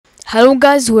Hello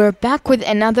guys, we're back with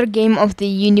another game of the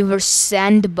Universe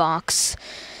Sandbox.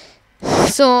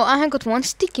 So I have got one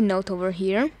sticky note over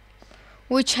here,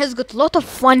 which has got a lot of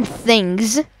fun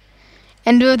things.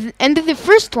 And the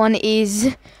first one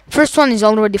is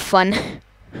already fun.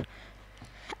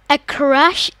 A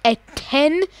crash at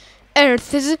 10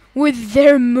 Earths with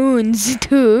their moons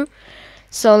too.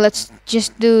 So let's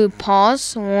just do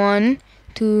pause. 1,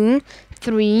 2,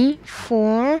 3,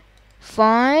 4,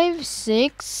 5,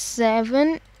 6,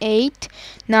 7, 8,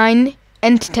 9,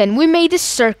 and 10. We made a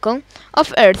circle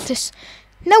of Earths.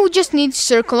 Now we just need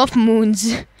circle of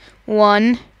moons.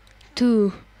 1,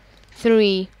 2,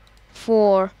 3,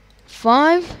 4,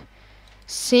 5,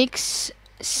 6,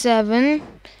 7,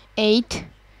 8,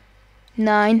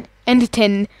 9, and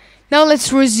 10. Now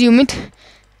let's resume it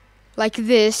like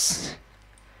this.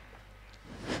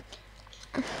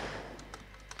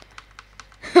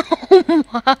 Oh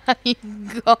my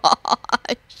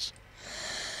gosh.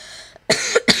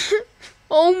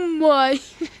 Oh my.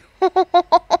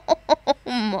 Oh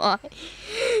my.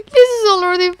 This is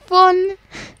already fun.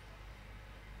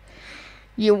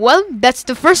 Yeah, well, that's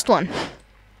the first one.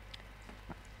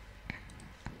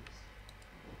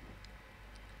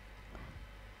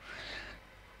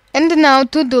 And now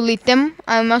to delete them,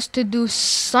 I must do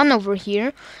sun over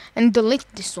here and delete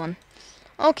this one.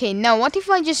 Okay, now what if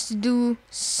I just do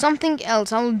something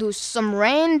else? I'll do some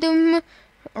random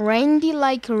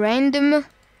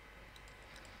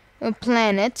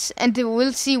planets, and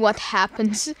we'll see what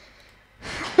happens.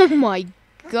 Oh my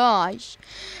gosh.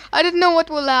 I don't know what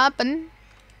will happen.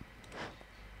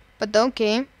 But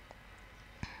okay.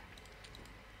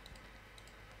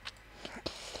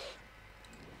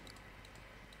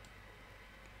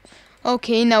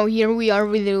 Okay, now here we are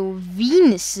with the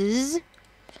Venuses.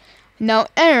 Now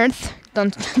Earth,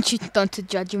 don't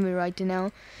judge me right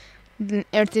now.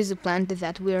 Earth is a planet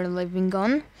that we are living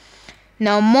on.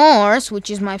 Now Mars,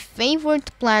 which is my favorite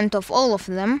planet of all of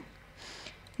them.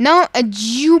 Now a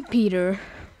Jupiter.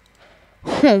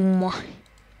 Oh my.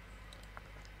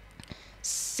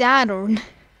 Saturn.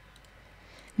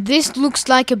 This looks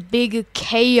like a big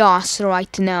chaos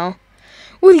right now.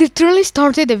 We literally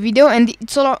started a video and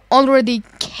it's already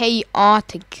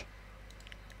chaotic.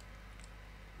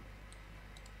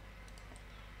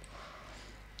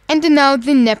 And now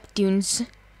the Neptunes.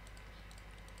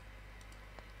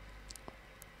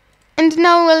 And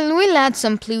now we'll add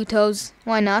some Plutos.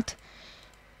 Why not?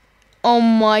 Oh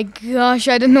my gosh,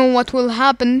 I don't know what will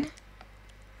happen.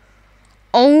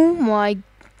 Oh my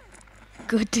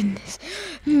goodness.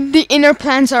 The inner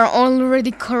planets are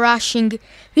already crashing.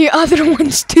 The other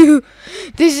ones too.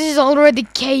 This is already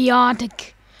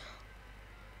chaotic.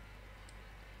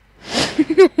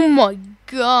 Oh my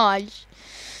gosh.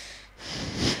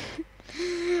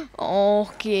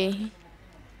 Okay.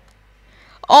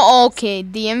 Oh, okay.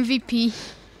 The MVP.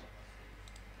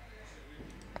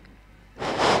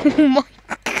 Oh my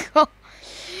god.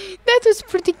 That was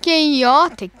pretty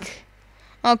chaotic.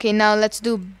 Okay, now let's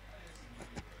do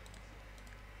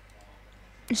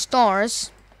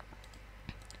stars.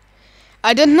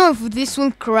 I don't know if this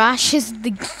will crash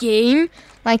the game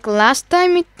like last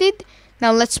time it did.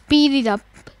 Now let's speed it up.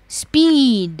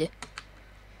 Speed.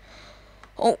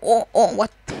 Oh,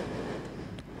 what?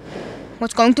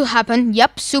 What's going to happen?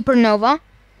 Yep, supernova.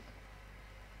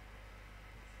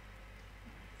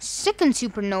 Second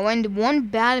supernova and one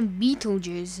bad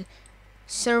Betelgeuse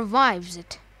survives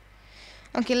it.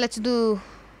 Okay, let's do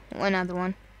another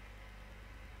one.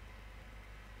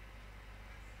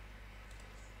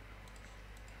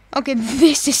 Okay,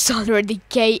 this is already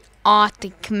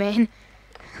chaotic, man.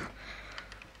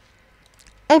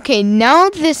 Okay, now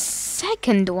the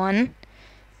second one.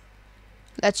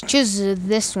 Let's choose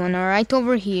this one, alright,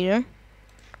 over here.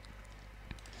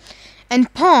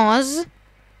 And pause.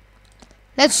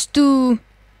 Let's do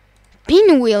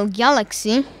Pinwheel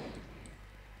Galaxy.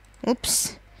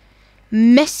 Oops.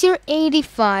 Messier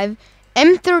 85,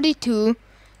 M32,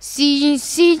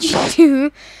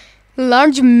 CG2,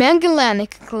 Large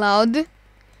Magellanic Cloud,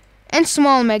 and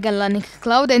Small Magellanic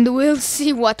Cloud, and we'll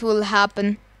see what will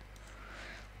happen.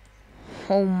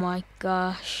 Oh my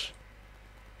gosh.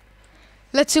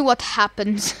 Let's see what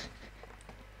happens.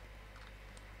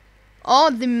 Oh,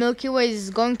 the Milky Way is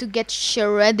going to get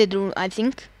shredded, I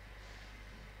think.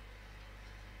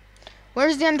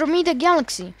 Where's the Andromeda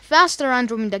Galaxy? Faster,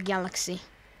 Andromeda Galaxy.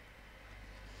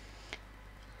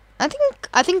 I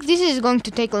think this is going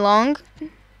to take a long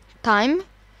time.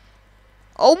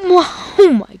 Oh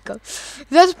my god.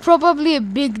 That's probably a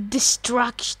big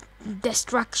destruction.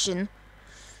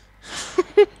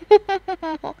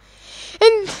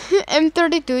 And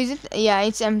M32, is it? Yeah,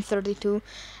 it's M32.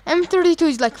 M32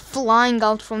 is like flying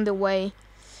out from the way.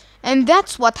 And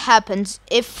that's what happens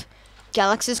if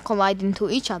galaxies collide into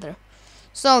each other.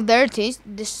 So there it is,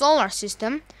 the solar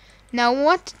system. Now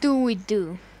what do we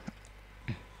do?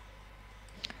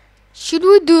 Should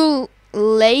we do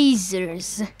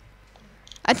lasers?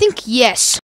 I think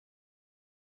yes.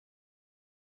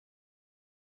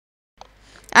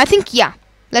 I think yeah.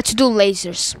 Let's do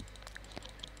lasers.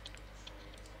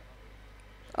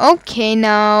 Okay,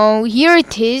 now here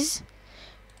it is.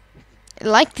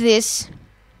 Like this.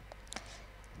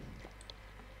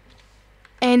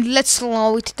 And let's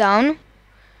slow it down.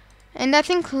 And I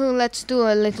think let's do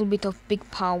a little bit of big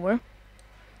power.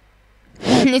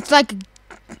 It's like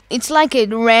a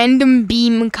random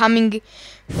beam coming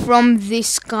from the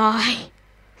sky.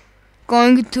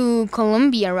 Going to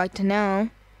Colombia right now.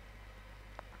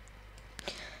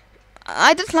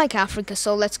 I don't like Africa,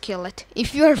 so let's kill it.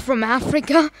 If you're from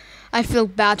Africa, I feel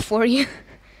bad for you.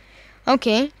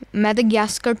 Okay,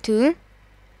 Madagascar too.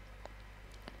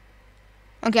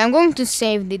 Okay, I'm going to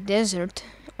save the desert,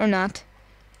 or not.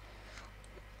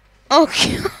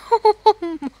 Okay.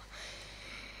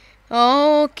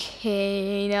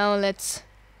 Okay, now let's...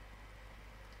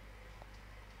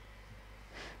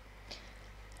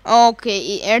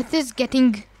 Okay, Earth is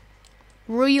getting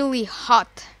really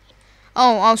hot.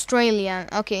 Oh, Australia,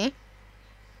 okay.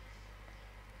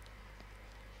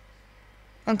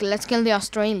 Okay, let's kill the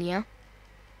Australia.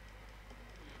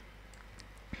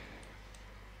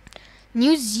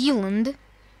 New Zealand,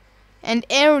 and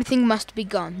everything must be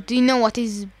gone. Do you know what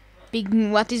is big?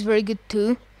 What is very good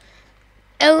too?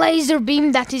 A laser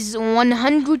beam that is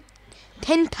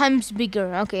 110 times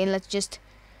bigger. Okay, let's just.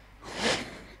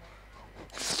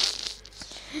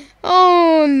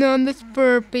 Oh no, this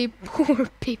poor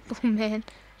people, man.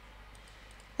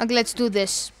 Okay, let's do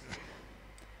this.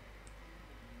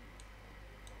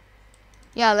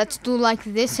 Yeah, let's do like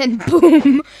this and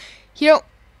boom. Here,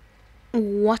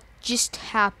 what just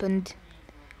happened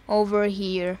over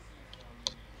here?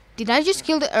 Did I just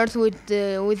kill the Earth with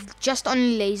just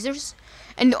only lasers?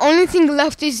 And the only thing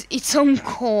left is its own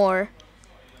core.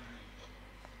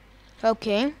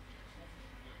 Okay.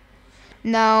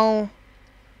 Now,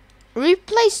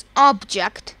 replace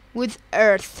object with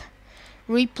Earth.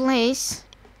 Replace.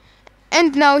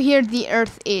 And now here the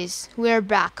Earth is. We're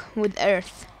back with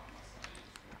Earth.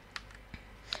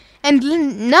 And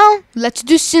now let's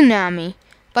do tsunami.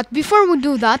 But before we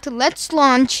do that, let's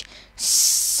launch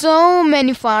so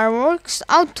many fireworks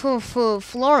out of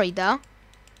Florida.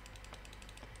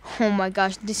 Oh my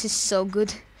gosh, this is so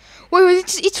good.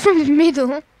 Wait, it's from the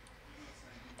middle.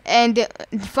 And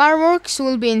the fireworks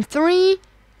will be in 3,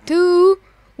 2,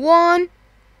 1.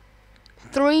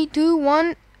 3, 2,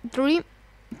 1. 3,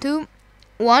 2,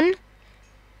 1.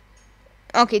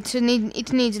 Okay,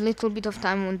 it needs a little bit of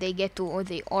time when they get to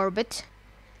the orbit.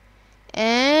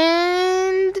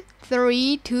 And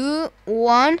 3, 2,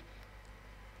 1.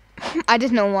 I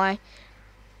don't know why.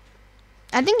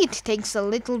 I think it takes a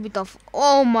little bit of...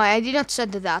 Oh my, I did not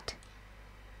set that.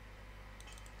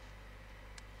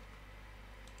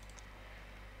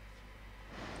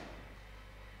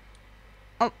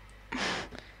 Oh.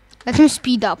 Let me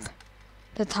speed up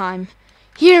the time.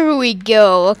 Here we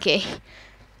go, okay.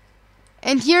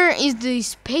 And here is the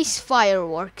space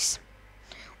fireworks,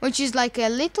 which is like a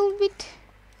little bit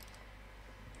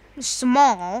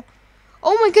small.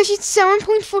 Oh my gosh, it's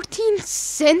 7.14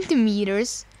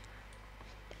 centimeters.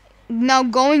 Now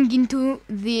going into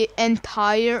the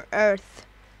entire Earth.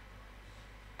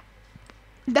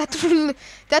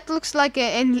 That looks like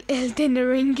an Elden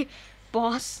Ring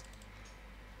boss.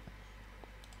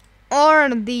 Or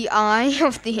the eye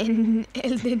of the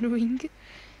Elden Ring.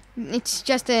 It's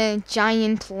just a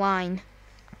giant line.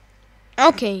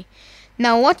 Okay,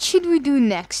 now what should we do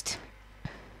next?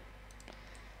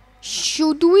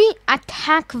 Should we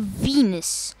attack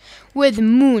Venus with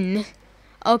Moon?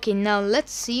 Okay, now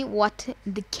let's see what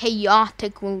the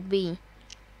chaotic will be.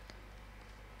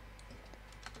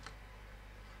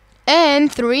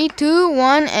 And 3, 2,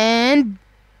 1, and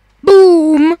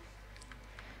boom!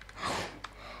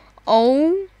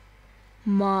 Oh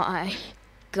my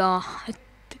god.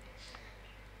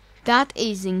 That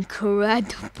is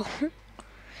incredible.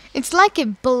 It's like a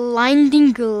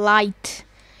blinding light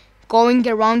going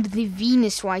around the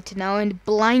Venus right now and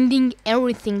blinding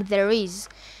everything there is.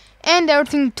 And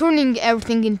everything, turning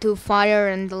everything into fire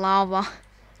and lava.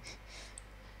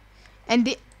 And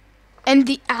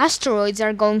the asteroids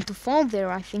are going to fall there,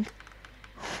 I think.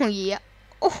 Oh yeah.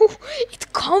 Oh,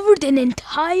 it covered an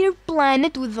entire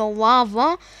planet with the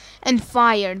lava and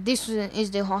fire. This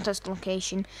is the hottest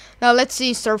location. Now let's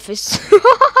see surface.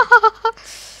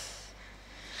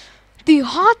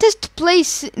 hottest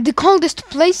place, the coldest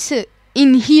place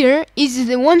in here is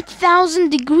the 1000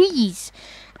 degrees,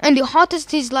 and the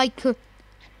hottest is like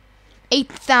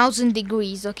 8000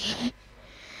 degrees. Okay.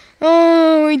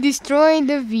 Oh, we destroyed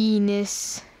the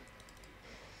Venus.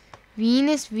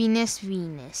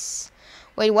 Venus.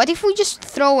 Wait, what if we just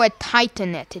throw a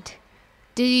Titan at it?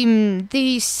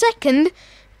 The second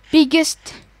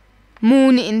biggest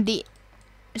moon in the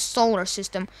solar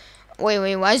system.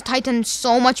 Wait, why is Titan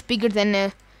so much bigger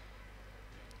than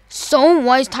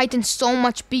why is Titan so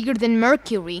much bigger than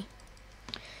Mercury?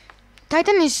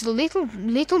 Titan is little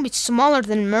bit smaller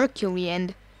than Mercury,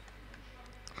 and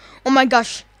oh my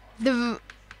gosh, the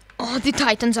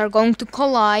Titans are going to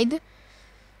collide.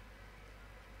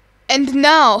 And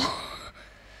now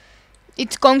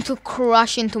it's going to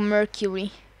crash into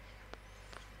Mercury.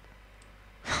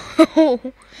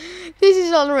 This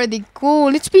is already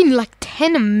cool. It's been like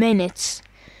 10 minutes.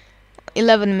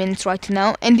 11 minutes right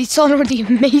now, and it's already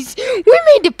amazing. We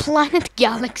made a planet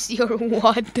galaxy or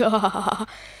what?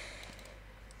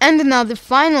 And now the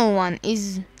final one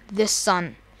is the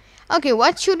sun. Okay,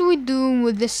 what should we do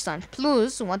with the sun?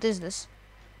 Plus, what is this?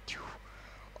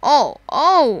 Oh,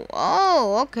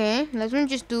 okay. Let me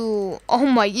just do... Oh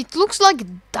my, it looks like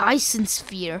Dyson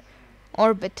sphere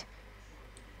orbit.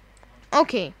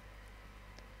 Okay.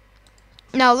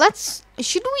 Now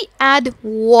should we add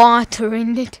water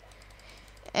in it?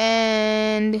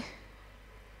 And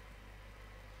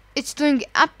it's doing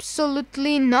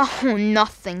absolutely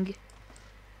nothing.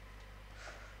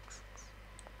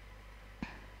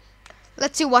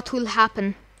 Let's see what will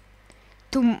happen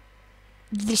to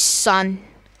the sun.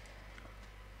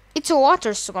 It's a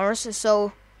water source,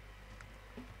 so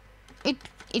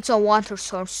it's a water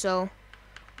source, so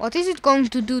what is it going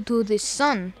to do to the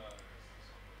sun?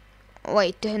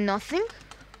 Wait, nothing?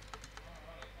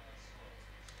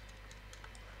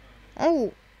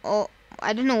 Oh,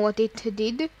 I don't know what it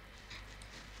did.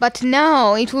 But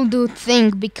now it will do thing,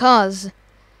 because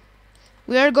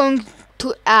we are going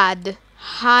to add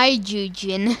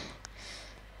hydrogen.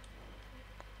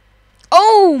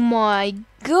 Oh my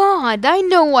god, I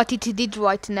know what it did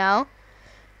right now.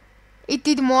 It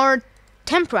did more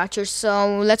temperature,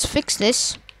 so let's fix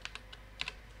this.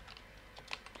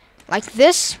 Like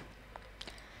this.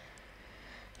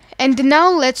 And now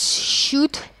let's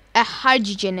shoot a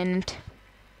hydrogen in it.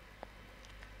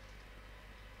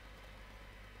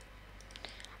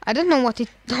 I don't know what it...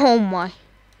 Oh my.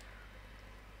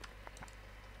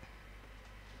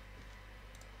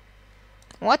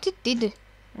 What it did?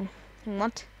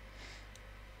 What?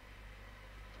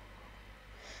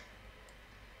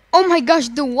 Oh my gosh,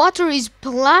 the water is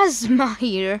plasma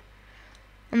here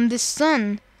on the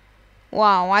sun.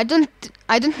 Wow, I don't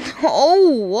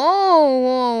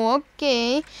whoa,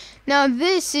 okay. Now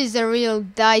this is a real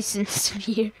Dyson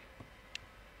sphere.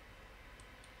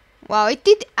 Wow, it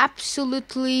did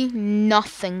absolutely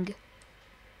nothing.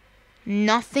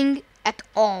 Nothing at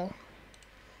all.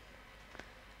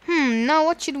 Now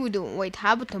what should we do? Wait,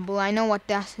 habitable, I know what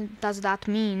does that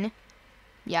mean.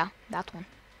 Yeah, that one.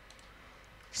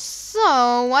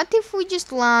 So, what if we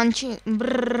just launch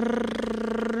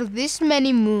this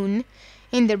many moon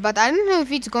in there? But I don't know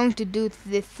if it's going to do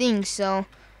the thing, so...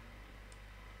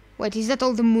 Wait, is that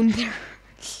all the moon there?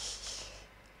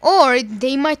 Or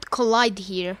they might collide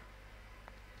here.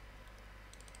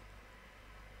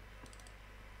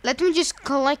 Let me just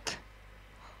collect...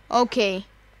 Okay.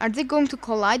 Are they going to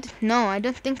collide? No, I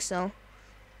don't think so.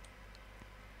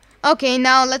 Okay,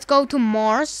 now let's go to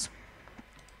Mars.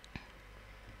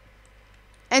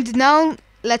 And now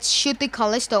let's shoot the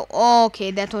Callisto.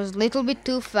 Okay, that was a little bit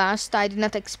too fast. I did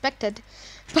not expect it.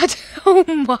 But oh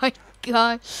my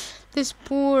god, this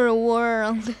poor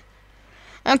world.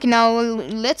 Okay, now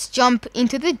let's jump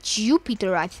into the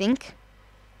Jupiter, I think.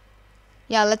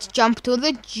 Yeah, let's jump to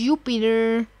the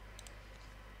Jupiter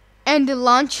and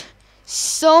launch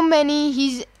so many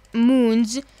his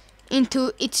moons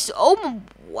into its... Oh,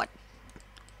 what?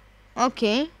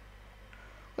 Okay.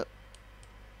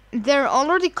 They're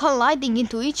already colliding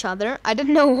into each other. I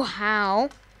don't know how.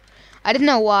 I don't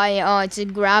know why. Oh, it's a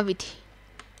gravity.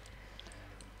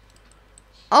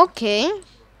 Okay.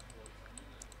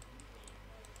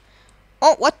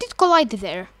 Oh, what did collide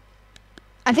there?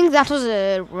 I think that was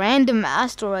a random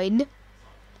asteroid.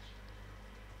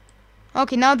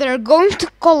 Okay, now they're going to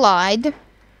collide.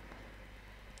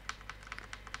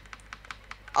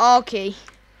 Okay.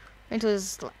 It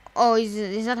was... Oh,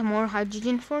 is that more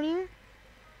hydrogen for you?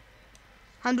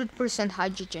 100%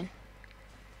 hydrogen.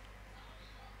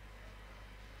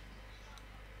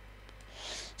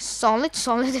 Solid,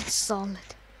 and solid.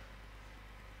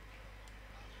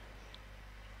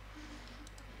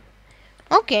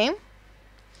 Okay.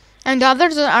 And the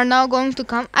others are now going to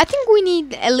come. I think we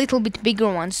need a little bit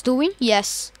bigger ones, do we?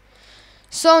 Yes.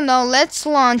 So now let's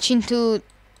launch into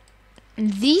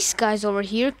these guys over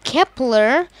here.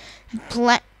 Kepler.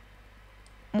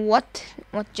 What?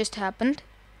 What just happened?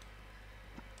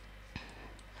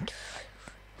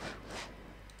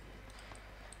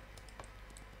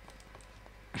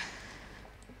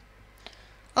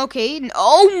 Okay.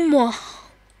 Oh my.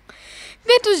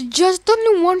 That was just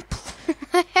only one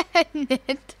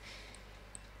planet.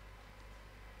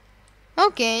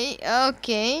 Okay,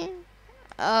 okay.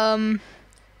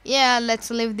 Yeah, let's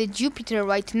leave the Jupiter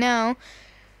right now.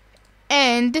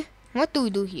 And what do we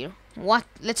do here? What?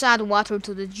 Let's add water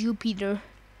to the Jupiter.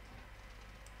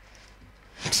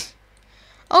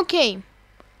 Okay.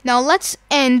 Now let's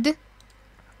end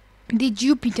the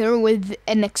Jupiter with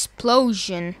an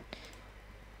explosion.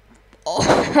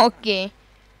 Oh, okay.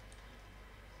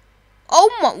 Oh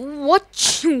my,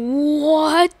 what?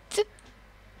 What?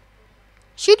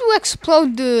 Should we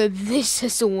explode this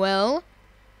as well?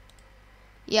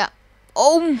 Yeah.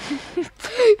 Oh,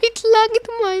 it lagged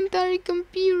my entire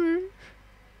computer.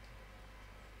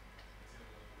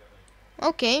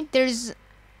 Okay, there's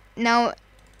now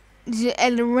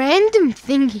a random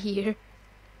thing here.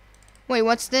 Wait,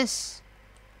 what's this?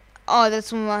 Oh,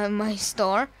 that's my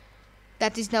store.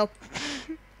 That is now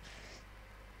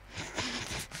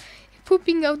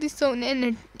pooping out its own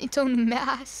energy, its own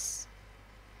mass.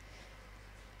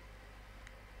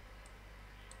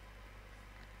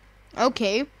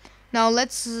 Okay, now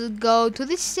let's go to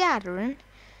the Saturn.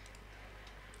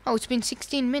 Oh, it's been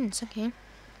 16 minutes, okay.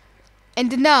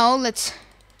 And now let's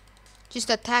just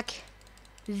attack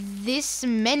this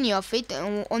many of it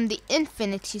on the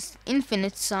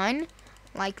infinite sign,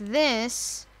 like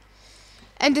this.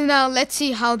 And now let's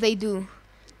see how they do.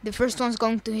 The first one's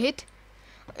going to hit.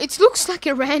 It looks like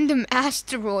a random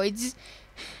asteroids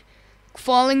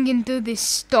falling into this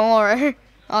star.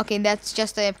 Okay, that's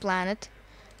just a planet.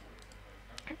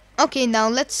 Okay, now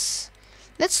let's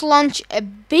launch a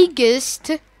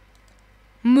biggest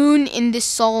moon in the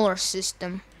solar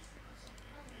system.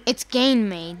 It's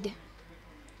Ganymede.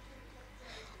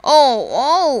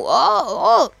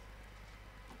 Oh.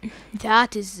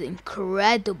 That is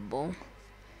incredible.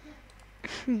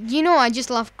 You know, I just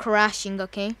love crashing,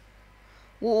 okay?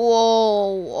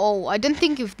 Whoa, I don't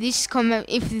think if this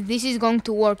is going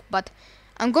to work, but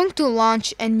I'm going to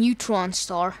launch a neutron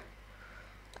star.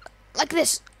 Like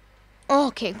this.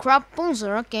 Okay, crab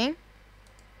pulsar, okay.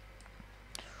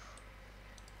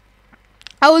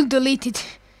 I will delete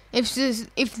it if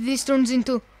this turns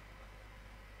into.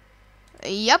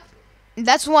 Yep,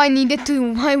 that's why we needed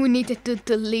to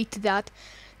delete that.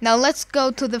 Now let's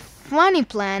go to the funny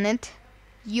planet,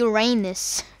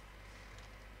 Uranus.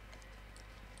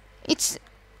 It's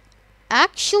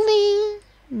actually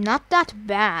not that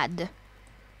bad.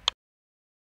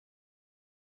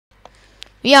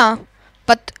 Yeah,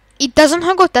 but it doesn't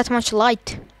have got that much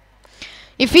light.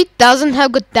 If it doesn't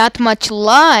have got that much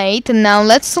light, now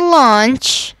let's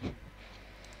launch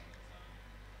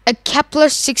a Kepler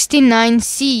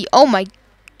 69c. Oh my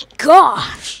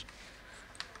gosh!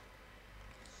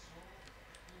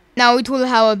 Now it will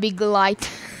have a big light.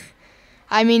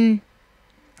 I mean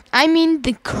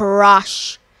the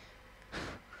crush.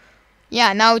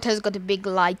 Yeah, now it has got a big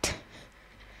light.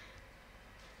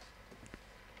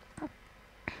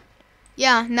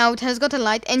 Yeah, now it has got a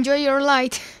light. Enjoy your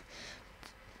light.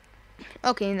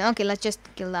 Okay, let's just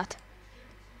kill that.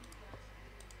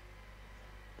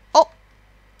 Oh.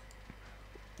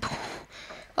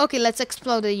 Okay, let's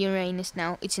explode the Uranus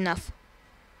now. It's enough.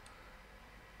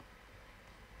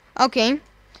 Okay.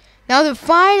 Now the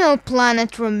final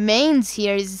planet remains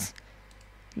here is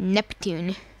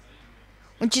Neptune,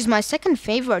 which is my second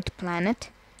favorite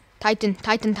planet. Titan.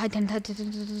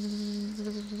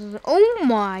 Oh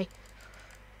my.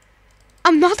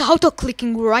 I'm not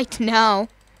auto-clicking right now,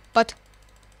 but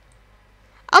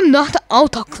I'm not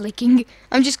auto-clicking.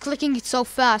 I'm just clicking it so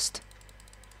fast.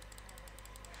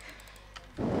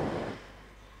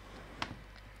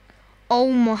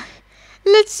 Oh my.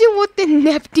 Let's see what the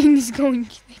Neptune is going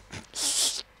to do.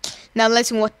 Now let's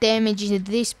see what damage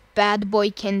this bad boy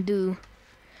can do.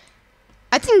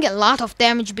 I think a lot of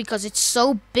damage because it's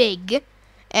so big.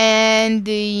 And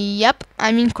yep,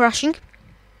 I mean crushing.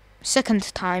 Second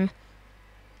time.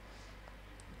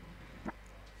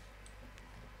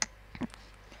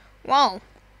 Wow.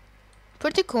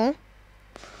 Pretty cool.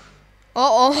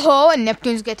 Oh, and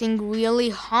Neptune's getting really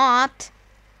hot.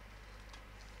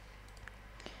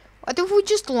 What if we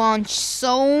just launch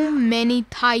so many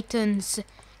Titans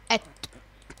at...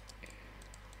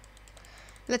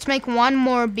 Let's make one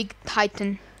more big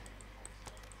Titan.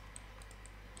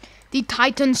 The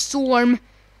Titan Swarm.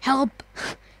 Help!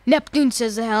 Neptune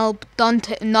says help.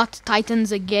 Not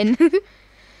Titans again.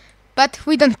 But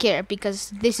we don't care because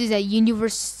this is a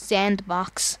universe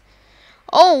sandbox.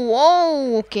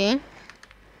 Oh, okay.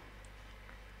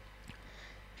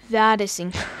 That's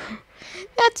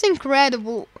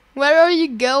incredible. Where are you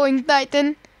going,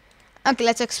 Titan? Okay,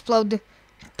 let's explode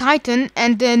Titan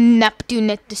and then Neptune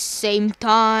at the same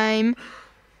time.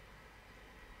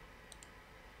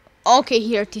 Okay,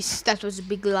 here it is. That was a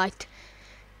big light.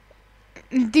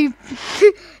 The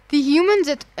the humans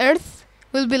at Earth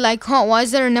will be like, oh, why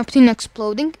is there a Neptune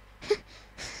exploding?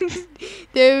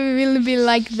 They will be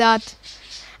like that.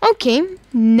 Okay,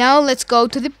 now let's go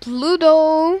to the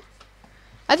Pluto.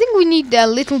 I think we need a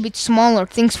little bit smaller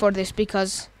things for this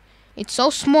because it's so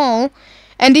small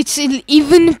and it's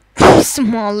even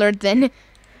smaller than...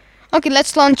 Okay,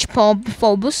 let's launch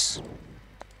Phobos.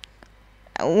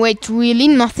 Wait, really?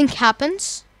 Nothing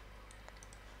happens?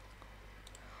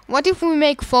 What if we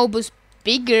make Phobos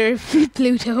bigger,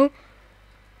 Pluto?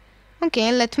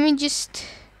 Okay, let me just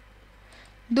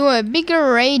do a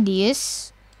bigger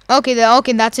radius. Okay,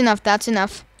 okay, that's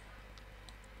enough.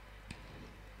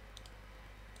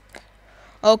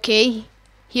 Okay,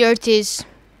 here it is.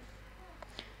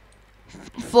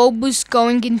 Phobos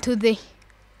going into the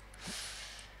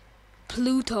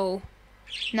Pluto.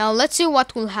 Now let's see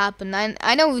what will happen.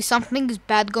 I know something is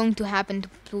bad going to happen to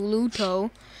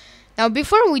Pluto. Now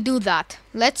before we do that,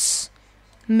 let's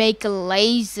make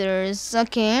lasers.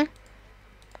 Okay.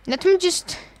 Let me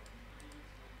just...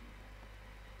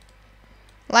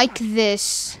 like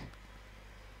this.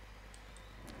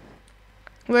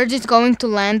 We're just going to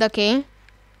land, okay?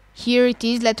 Here it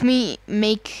is. Let me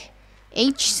make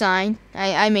H sign.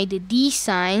 I made a D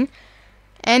sign.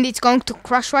 And it's going to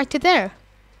crash right there.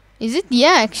 Is it?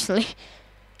 Yeah, actually.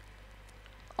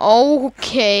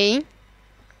 Okay.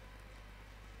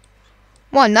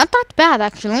 Well, not that bad,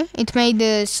 actually. It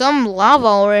made some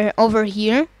lava over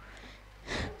here.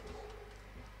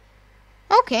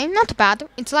 Okay, not bad.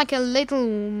 It's like a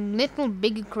little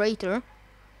big crater.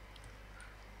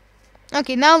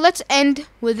 Okay, now let's end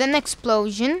with an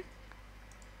explosion.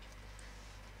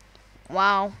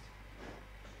 Wow.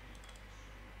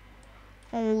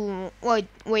 Oh,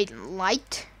 wait,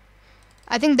 light?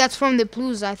 I think that's from the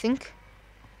Plus, I think.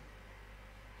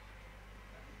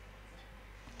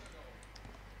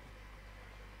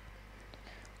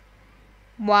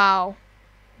 Wow.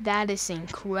 That is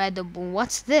incredible.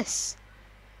 What's this?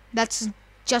 That's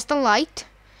just a light.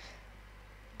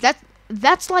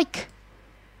 That's like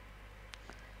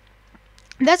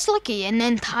an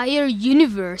entire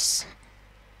universe.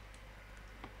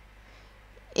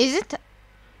 Is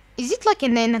it like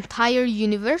an entire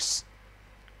universe?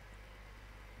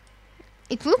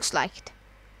 It looks like it.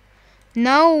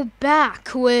 Now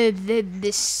back with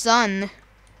the sun.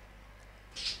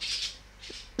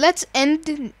 Let's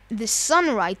end the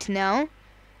sun right now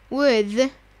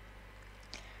with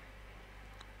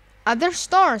other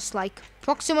stars like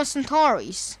Proxima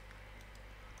Centauri's.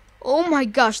 Oh my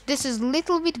gosh, this is a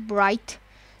little bit bright,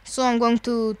 so I'm going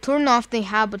to turn off the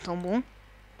habitable.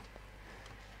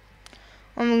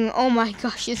 Oh my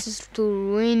gosh, this is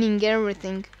ruining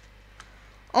everything.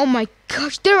 Oh my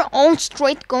gosh, they're all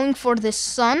straight going for the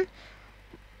sun.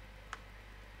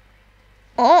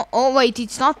 Oh wait,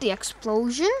 it's not the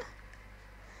explosion?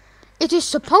 It is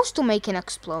supposed to make an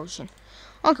explosion.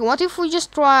 Okay, what if we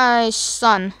just try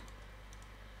sun?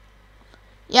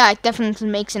 Yeah, it definitely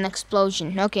makes an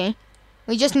explosion. Okay.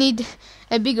 We just need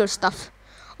a bigger stuff.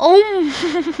 Oh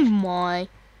my.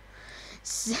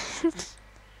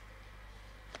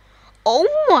 Oh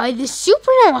my, the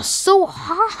supernova is so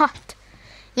hot.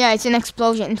 Yeah, it's an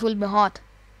explosion. It will be hot.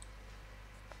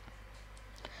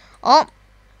 Oh.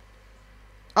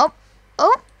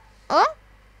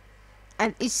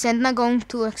 And is Sedna going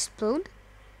to explode?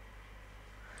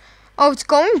 Oh, it's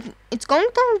going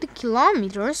down the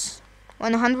kilometers.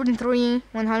 103,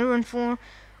 104,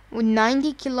 with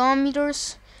 90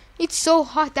 kilometers. It's so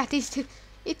hot that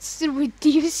it's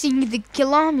reducing the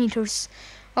kilometers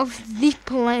of this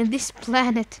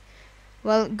planet.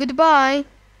 Well, goodbye.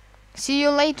 See you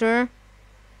later.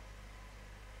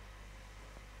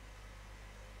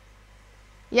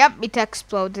 Yep, it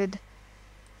exploded.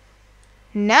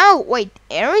 Now, wait,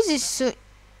 Ares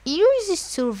is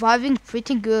surviving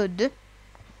pretty good.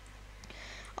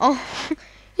 Oh,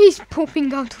 he's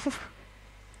pooping out.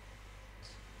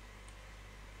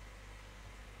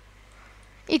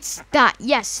 It's that,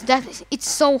 yes, it's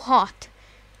so hot.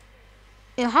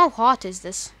 How hot is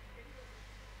this?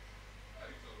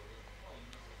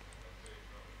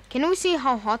 Can we see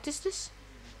how hot is this?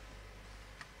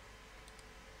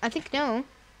 I think no.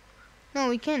 No,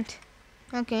 we can't.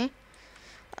 Okay.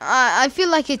 I feel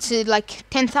like it's like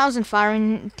 10,000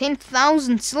 Fahrenheit,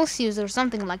 10,000 Celsius or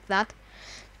something like that,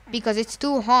 because it's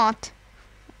too hot.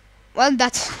 Well,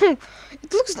 that's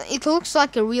it looks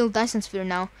like a real Dyson sphere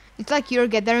now. It's like you're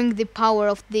gathering the power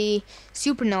of the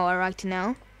supernova right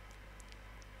now.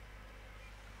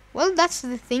 Well, that's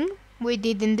the thing we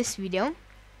did in this video.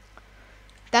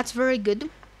 That's very good.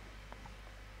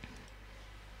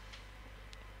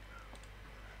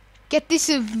 Get this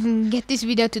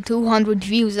video to 200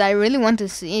 views. I really want to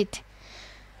see it.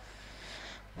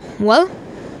 Well,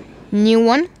 new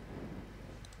one.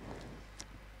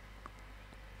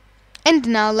 And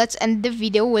now let's end the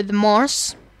video with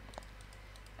Mars.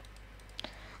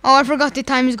 Oh, I forgot the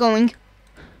time is going.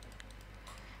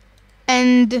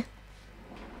 And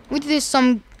with this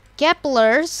some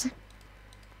Keplers.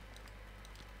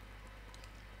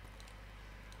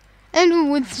 And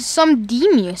with some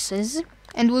Demiuses.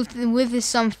 And with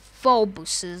some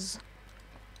Phobuses.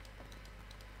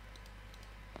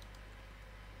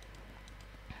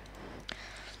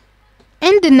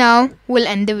 And now we'll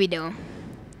end the video.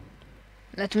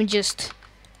 Let me just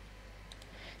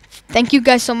thank you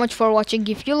guys so much for watching.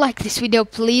 If you like this video,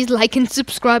 please like and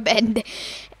subscribe and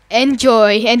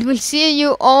enjoy. And we'll see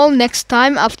you all next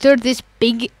time after this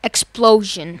big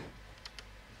explosion.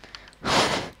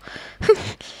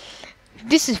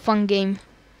 This is a fun game.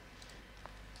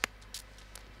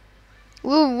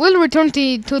 We'll return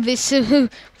to this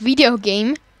video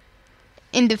game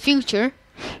in the future.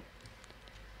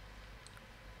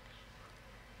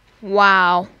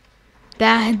 Wow.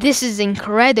 This is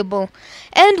incredible.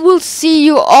 And we'll see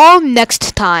you all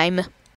next time.